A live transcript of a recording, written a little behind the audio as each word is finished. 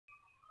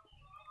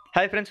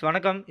Hi friends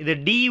வணக்கம். இது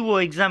DEO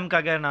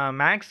எக்ஸாமுக்காக நான்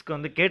மேக்ஸ்க்கு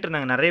வந்து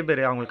கேட்டிருந்தாங்க நிறைய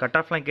பேர். அவங்களுக்கு கட்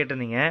ஆஃப்லாம்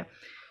கேட்டிருந்தீங்க.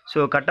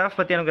 ஸோ கட் ஆஃப்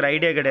பற்றி எனக்கு ஒரு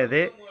ஐடியா கிடையாது.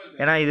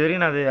 ஏன்னா இது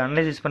வரைக்கும் நான் அது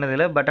அனலைசிஸ்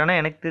பண்ணதில்லை. பட் ஆனால்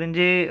எனக்கு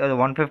தெரிஞ்சு அது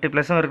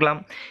 150+ இருக்கலாம்.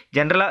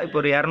 ஜென்ரலாக இப்போ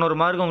ஒரு 200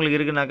 மார்க் உங்களுக்கு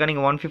இருக்குனாக்கா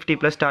நீங்கள்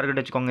 150+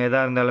 டார்கெட் வச்சுக்கோங்க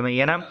எதாக இருந்தாலுமே.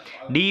 ஏன்னா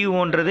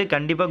டிஇஓன்றது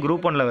கண்டிப்பாக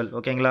குரூப் 1 லெவல்,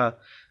 ஓகேங்களா?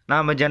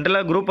 நாம்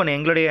ஜென்ரலாக குரூப் 1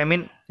 எங்களுடைய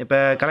இப்போ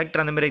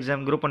கலெக்டர் அந்தமாரி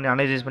எக்ஸாம் குரூப் 1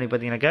 அனலைசிஸ் பண்ணி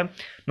பார்த்தீங்கன்னாக்கா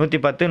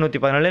 110,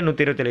 114,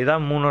 127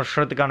 இதான் 3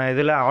 வருஷத்துக்கான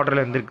இதில்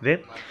ஆர்டரில் இருந்திருக்குது.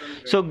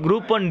 ஸோ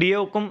குரூப் 1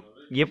 டிஓக்கும்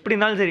எப்படி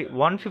இருந்தாலும் சரி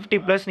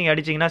 150+ நீங்கள்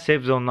அடிச்சிங்கன்னா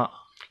சேஃப் ஜோன் தான்.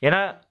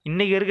 ஏன்னா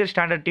இன்றைக்கி இருக்கிற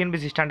ஸ்டாண்டர்ட்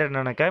டிஎன்பிஎஸ்சி ஸ்டாண்டர்ட்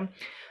என்னன்னாக்கா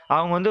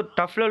அவங்க வந்து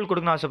டஃப் லெவல்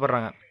கொடுக்கணும்னு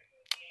ஆசைப்பட்றாங்க.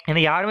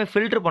 ஏன்னா யாருமே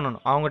ஃபில்ட்ரு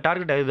பண்ணணும், அவங்க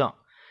டார்கெட் அதுதான்.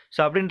 ஸோ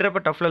அப்படின்றப்ப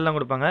டஃப் லெவல் தான்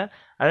கொடுப்பாங்க.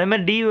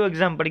 அதேமாதிரி டிஓ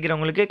எக்ஸாம்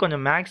படிக்கிறவங்களுக்கு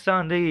கொஞ்சம் மேக்ஸ் தான்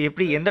வந்து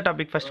எப்படி எந்த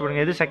டாபிக் ஃபஸ்ட்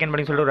படிங்க எது செகண்ட்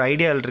படிங்க சொல்லிட்டு ஒரு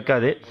ஐடியா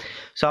இருக்காது.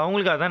 ஸோ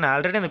அவங்களுக்கு அதான் நான்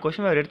ஆல்ரெடி அந்த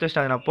கொஸ்டின் எடுத்து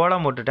வச்சுட்டேன், அதை நான்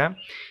போடாமல் விட்டுட்டேன்.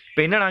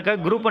 இப்போ என்னன்னாக்கா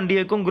குரூப் 1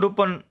 டிஏக்கும்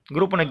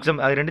குரூப் ஒன்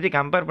எக்ஸாம் அது ரெண்டுத்தையும்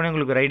கம்பேர் பண்ணி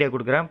உங்களுக்கு ஒரு ஐடியா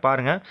கொடுக்குறேன்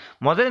பாருங்கள்.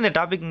 முதல்ல இந்த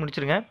டாபிக்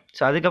முடிச்சிருங்க.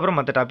 ஸோ அதுக்கப்புறம்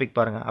மற்ற டாபிக்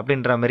பாருங்கள்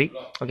அப்படின்ற மாதிரி,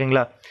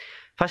 ஓகேங்களா?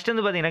 ஃபஸ்ட்டு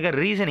வந்து பார்த்தீங்கன்னாக்கா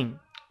ரீசனிங்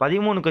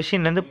 13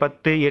 கொஸ்டின்லேருந்து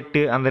 10,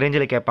 8 அந்த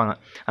ரேஞ்சில் கேட்பாங்க.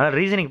 அதனால்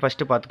ரீசனிங்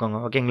ஃபஸ்ட்டு பார்த்துக்கோங்க,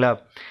 ஓகேங்களா?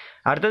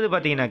 அடுத்தது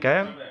பார்த்தீங்கன்னாக்கா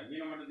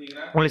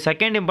உங்களுக்கு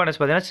செகண்ட் இம்பார்ட்டன்ஸ்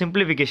பார்த்தீங்கன்னா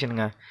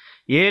சிம்பிளிஃபிகேஷனுங்க.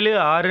 7,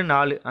 6,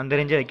 4 அந்த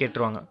ரேஞ்சில்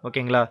கேட்டுருவாங்க,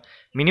 ஓகேங்களா?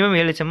 மினிமம்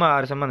 7 செம்ம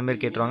 6 செம்ம அந்த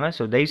மாதிரி கேட்டுருவாங்க.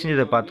 ஸோ தயவு செஞ்சு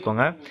இதை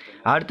பார்த்துக்கோங்க.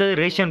 அடுத்தது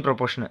ரேஷியன்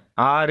ப்ரொபோர்ஷன்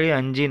 6,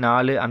 5,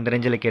 4 அந்த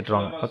ரேஞ்சில்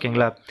கேட்டுருவாங்க,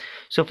 ஓகேங்களா?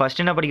 ஸோ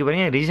ஃபஸ்ட் என்ன படிக்க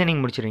போகிறீங்க?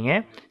 ரீசனிங் முடிச்சிருங்க.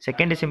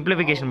 செகண்டு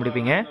சிம்பிளிஃபிகேஷன்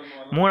முடிப்பீங்க.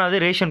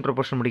 3வது ரேஷியன்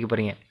ப்ரொபோர்ஷன் முடிக்க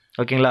போகிறீங்க,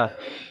 ஓகேங்களா?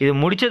 இது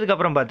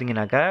முடித்ததுக்கப்புறம்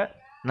பார்த்தீங்கன்னாக்கா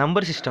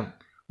நம்பர் சிஸ்டம்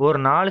ஒரு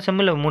 4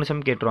 செம் இல்லை 3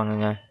 செம்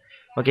கேட்டுருவாங்கங்க,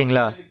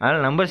 ஓகேங்களா?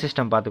 அதனால் நம்பர்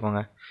சிஸ்டம்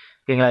பார்த்துக்கோங்க,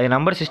 ஓகேங்களா? இது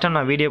நம்பர் சிஸ்டம்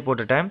நான் வீடியோ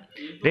போட்டுட்டேன்,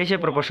 ரேஷியோ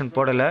ப்ரொபோர்ஷன்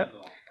போடலை.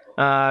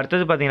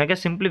 அடுத்தது பார்த்தீங்கன்னாக்கா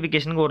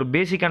சிம்பிளிஃபிகேஷனுக்கு ஒரு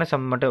பேசிக்கான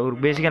சம் மட்டும் ஒரு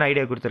பேசிக்கான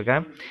ஐடியா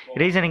கொடுத்துருக்கேன்.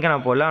 ரீசனிங்காக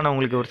நான் போடல, ஆனால்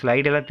உங்களுக்கு ஒரு சில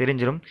ஐடியாலாம்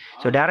தெரிஞ்சிடும்.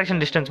 ஸோ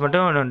டேரக்ஷன் டிஸ்டன்ஸ்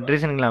மட்டும்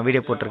ரீசனிங் நான்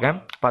வீடியோ போட்டிருக்கேன்,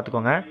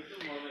 பார்த்துக்கோங்க.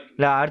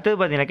 இல்லை அடுத்தது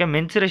பார்த்தீங்கன்னாக்கா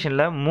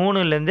மென்சுரேஷனில்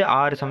 3லேருந்து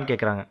 6 சம்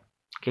கேட்குறாங்க,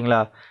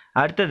 ஓகேங்களா?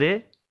 அடுத்தது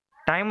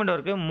டைம் அண்ட்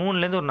ஒர்க்கு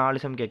 3லேருந்து ஒரு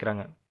 4 சம்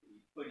கேட்குறாங்க.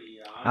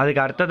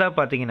 அதுக்கு அடுத்ததாக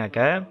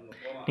பார்த்தீங்கன்னாக்கா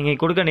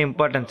நீங்கள் கொடுக்க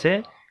இம்பார்ட்டன்ஸு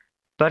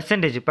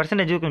பர்சன்டேஜ்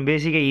கொஞ்சம்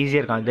பேசிக்காக ஈஸியாக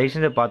இருக்கும், தயவு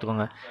செஞ்சு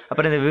பார்த்துக்கோங்க.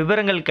 அப்புறம் இந்த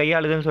விவரங்கள்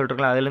கையாளுதுன்னு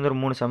சொல்லிட்டுருக்கலாம், அதுலேருந்து ஒரு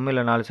 3 சம்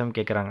இல்லை 4 சம்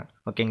கேட்குறாங்க,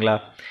 ஓகேங்களா?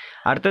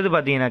 அடுத்தது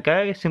பார்த்தீங்கன்னாக்கா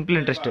simple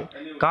interest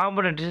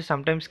compound interest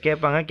sometimes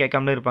கேட்பாங்க,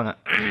 கேட்காமலே இருப்பாங்க.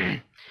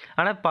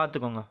 ஆனால்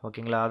பார்த்துக்கோங்க,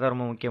 ஓகேங்களா? அதான்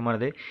ரொம்ப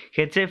முக்கியமானது.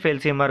 ஹெச்எஃப்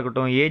எல்சிஎம்மாக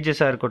இருக்கட்டும்,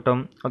 ஏஜஸாக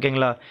இருக்கட்டும்,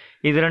 ஓகேங்களா?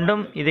 இது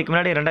ரெண்டும் இதுக்கு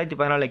முன்னாடி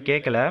 2014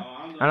 கேட்கல,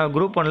 ஆனால்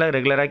குரூப் 1ல்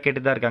ரெகுலராக கேட்டு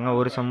தான் இருக்காங்க.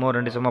 ஒரு செம்மோ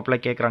 2 செம்மோ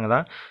அப்பெல்லாம் கேட்குறாங்க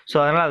தான். ஸோ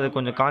அதனால் அது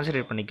கொஞ்சம்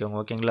கான்சன்ட்ரேட் பண்ணிக்கோங்க,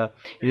 ஓகேங்களா?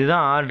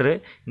 இதுதான் ஆர்டரு.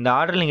 இந்த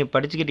ஆர்டர் நீங்கள்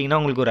படிச்சுக்கிட்டிங்கன்னா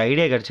உங்களுக்கு ஒரு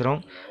ஐடியா கிடச்சிரும்,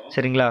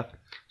 சரிங்களா?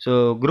 So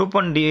group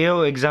 1 DO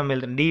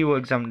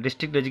exam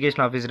district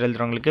education officer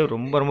எழுதுறவங்களுக்கு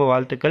ரொம்ப ரொம்ப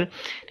வாழ்த்துக்கள்.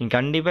 நீங்கள்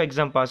கண்டிப்பாக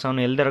எக்ஸாம் பாஸ்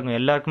ஆகணும். எழுதுறவங்க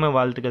எல்லாருக்குமே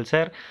வாழ்த்துக்கள்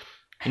சார்.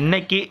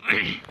 இன்றைக்கி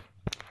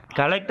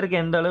கலெக்டருக்கு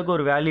எந்த அளவுக்கு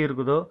ஒரு வேல்யூ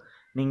இருக்குதோ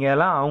நீங்கள்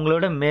எல்லாம்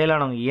அவங்களோட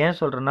மேலானவங்க. ஏன்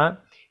சொல்கிறேன்னா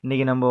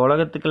இன்றைக்கி நம்ம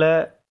உலகத்துக்குள்ள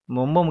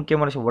ரொம்ப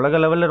முக்கியமான விஷயம், உலக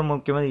லெவலில் ரொம்ப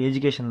முக்கியமான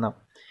எஜுகேஷன் தான்.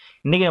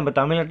 இன்றைக்கி நம்ம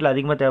தமிழ்நாட்டில்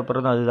அதிகமாக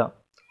தேவைப்படுறதும் அதுதான்,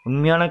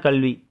 உண்மையான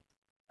கல்வி.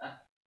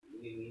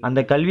 அந்த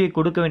கல்வியை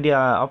கொடுக்க வேண்டிய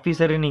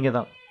ஆஃபீஸரு நீங்கள்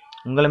தான்.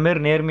 உங்களை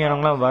மாரி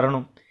நேர்மையானவங்களாம்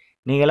வரணும்.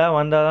 நீங்களாம்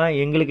வந்தால் தான்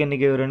எங்களுக்கு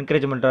இன்றைக்கி ஒரு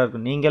என்கரேஜ்மெண்ட்டாக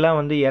இருக்கும். நீங்களாம்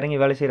வந்து இறங்கி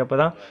வேலை செய்கிறப்ப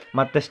தான்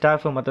மற்ற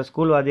ஸ்டாஃபு, மற்ற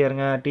ஸ்கூல்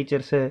வாத்தியாருங்க,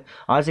 டீச்சர்ஸு,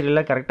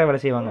 ஆசிரியர்லாம் கரெக்டாக வேலை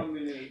செய்வாங்க.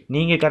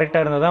 நீங்கள்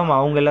கரெக்டாக இருந்தால் தான்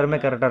அவங்க எல்லாருமே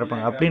கரெக்டாக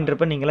இருப்பாங்க.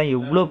 அப்படின்றப்ப நீங்களாம்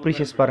எவ்வளோ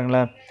ப்ரீஷியஸ்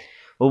பாருங்களேன்.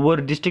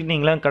 ஒவ்வொரு டிஸ்ட்ரிக்ட்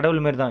நீங்களாம்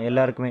கடவுள் மாரி தான்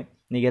எல்லாருக்குமே.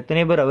 இன்றைக்கி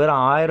எத்தனை பேர்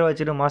வெறும் 1000 ரூபா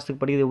வச்சுட்டு மாதத்துக்கு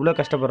படிக்கிறது இவ்வளோ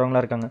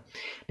கஷ்டப்படுறவங்களா இருக்காங்க.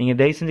 நீங்கள்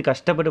தயவு செஞ்சு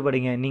கஷ்டப்பட்டு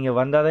படிங்க. நீங்கள்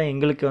வந்தால் தான்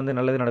எங்களுக்கு வந்து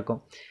நல்லது நடக்கும்.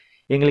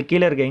 எங்களுக்கு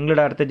கீழே இருக்க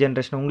எங்களோட அடுத்த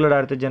ஜென்ரேஷன், உங்களோட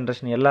அடுத்த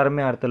ஜென்ரேஷன்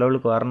எல்லாருமே அடுத்த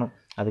லெவலுக்கு வரணும்.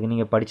 அதுக்கு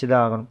நீங்கள் படித்து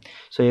தான் ஆகணும்.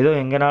 ஸோ ஏதோ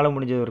எங்களால்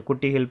முடிஞ்ச ஒரு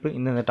குட்டி ஹெல்ப்பு.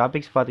 இந்த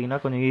டாபிக்ஸ் பார்த்தீங்கன்னா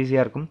கொஞ்சம்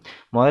ஈஸியாக இருக்கும்.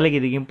 முதல்ல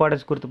இதுக்கு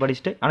இம்பார்ட்டன்ஸ் கொடுத்து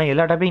படிச்சுட்டு, ஆனால்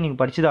எல்லா டாப்பிக்கும்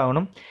நீங்கள் படித்து தான்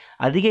ஆகணும்.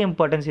 அதிக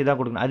இம்பார்ட்டன்ஸ் இதாக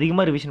கொடுக்கணும்.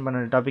 அதிகமாக ரிவிஷன்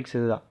பண்ண டாபிக்ஸ்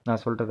இதுதான்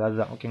நான் சொல்கிறது,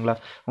 அதுதான், ஓகேங்களா?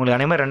 உங்களுக்கு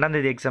அதே மாதிரி 2ஆம்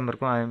தேதி எக்ஸாம்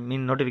இருக்கும். ஐ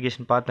மீன்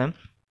நோட்டிஃபிகேஷன் பார்த்தேன்.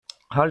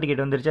 ஹால்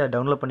டிக்கெட் வந்துருச்சு, அதை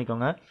டவுன்லோட்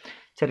பண்ணிக்கோங்க,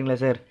 சரிங்களா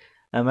சார்?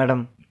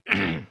 மேடம்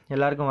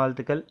எல்லாருக்கும்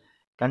வாழ்த்துக்கள்.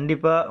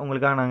 கண்டிப்பாக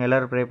உங்களுக்காக நாங்கள்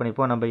எல்லோரும் ப்ரே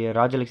பண்ணிப்போம். நம்ம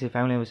ராஜலக்ஷ்மி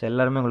ஃபேமிலி மெம்பர்ஸ்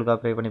எல்லாருமே உங்களுக்காக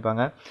ப்ரே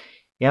பண்ணிப்பாங்க.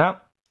 ஏன்னா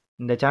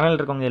இந்த சேனலில்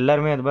இருக்கவங்க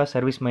எல்லாருமே அதுபோல்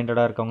சர்வீஸ்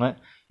மைண்டடாக இருக்கவங்க,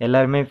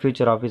 எல்லாருமே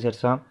ஃப்யூச்சர்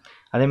ஆஃபீஸர்ஸ் தான்.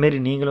 அதேமாரி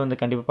நீங்களும் வந்து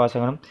கண்டிப்பாக பாஸ்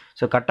ஆகணும்.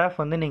 ஸோ கட் ஆஃப்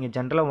வந்து நீங்கள்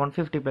ஜென்ரலாக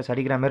 150+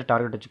 அடிக்கிற மாதிரி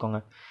டார்கெட் வச்சுக்கோங்க,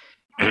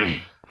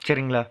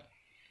 சரிங்களா?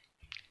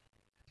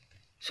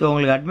 ஸோ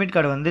உங்களுக்கு அட்மிட்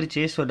கார்டு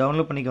வந்துருச்சு. ஸோ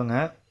டவுன்லோட் பண்ணிக்கோங்க.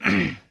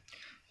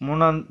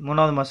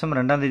 3வது மாதம்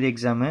 2ஆம் தேதி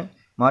எக்ஸாமு,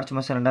 மார்ச்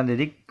மாதம் 2ஆம்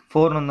தேதி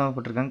 4 தான்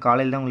போட்டிருக்காங்க.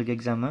 காலையில் தான் உங்களுக்கு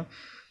எக்ஸாமு.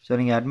 ஸோ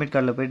நீங்கள் அட்மிட்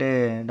கார்டில் போய்ட்டு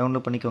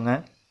டவுன்லோட் பண்ணிக்கோங்க,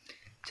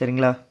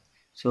 சரிங்களா?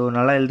 ஸோ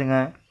நல்லா எழுதுங்க,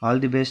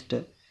 ஆல் தி பெஸ்ட்.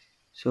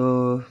 ஸோ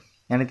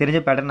எனக்கு தெரிஞ்ச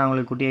பேட்டர்ன் நான்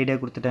உங்களுக்கு குட்டி ஐடியா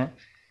கொடுத்துட்டேன்.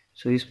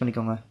 ஸோ யூஸ்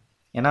பண்ணிக்கோங்க.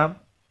 ஏன்னா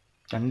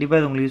கண்டிப்பாக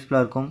இது உங்களுக்கு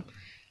யூஸ்ஃபுல்லாக இருக்கும்.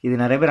 இது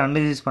நிறைய பேர்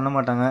அனலைசிஸ் பண்ண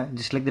மாட்டாங்க,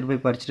 ஜஸ்ட் லைக்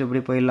போய் படிச்சுட்டு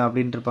இப்படி போயிடலாம்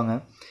அப்படின்ட்டு இருப்பாங்க.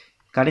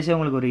 கடைசியாக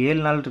உங்களுக்கு ஒரு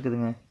 7 நாள்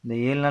இருக்குதுங்க. இந்த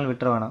 7 நாள்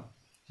விட்டுற வேணாம்,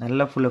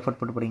 நல்லா ஃபுல் எஃபர்ட்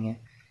போட்டு படிங்க.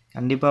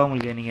 கண்டிப்பாக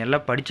உங்களுக்கு நீங்கள்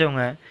எல்லாம்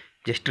படித்தவங்க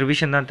ஜஸ்ட்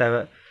ரிவிஷன் தான்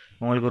தேவை.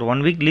 உங்களுக்கு ஒரு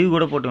 1 வீக் லீவ்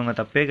கூட போட்டுக்கோங்க,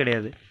 தப்பே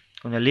கிடையாது.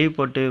 கொஞ்சம் லீவ்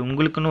போட்டு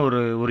உங்களுக்குன்னு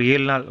ஒரு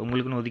 7 நாள்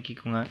உங்களுக்குன்னு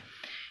ஒதுக்கிக்கோங்க.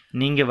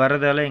 நீங்கள்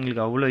வர்றதால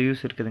எங்களுக்கு அவ்வளோ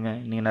யூஸ்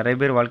இருக்குதுங்க. நீங்கள் நிறைய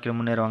பேர்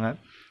வாழ்க்கையில் முன்னேறுவாங்க.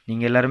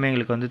 நீங்கள் எல்லாருமே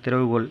எங்களுக்கு வந்து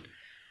திறவுகோல்.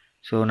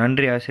 ஸோ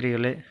நன்றி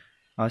ஆசிரியர்களே.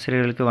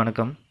 ஆசிரியர்களுக்கு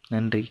வணக்கம்.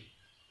 நன்றி.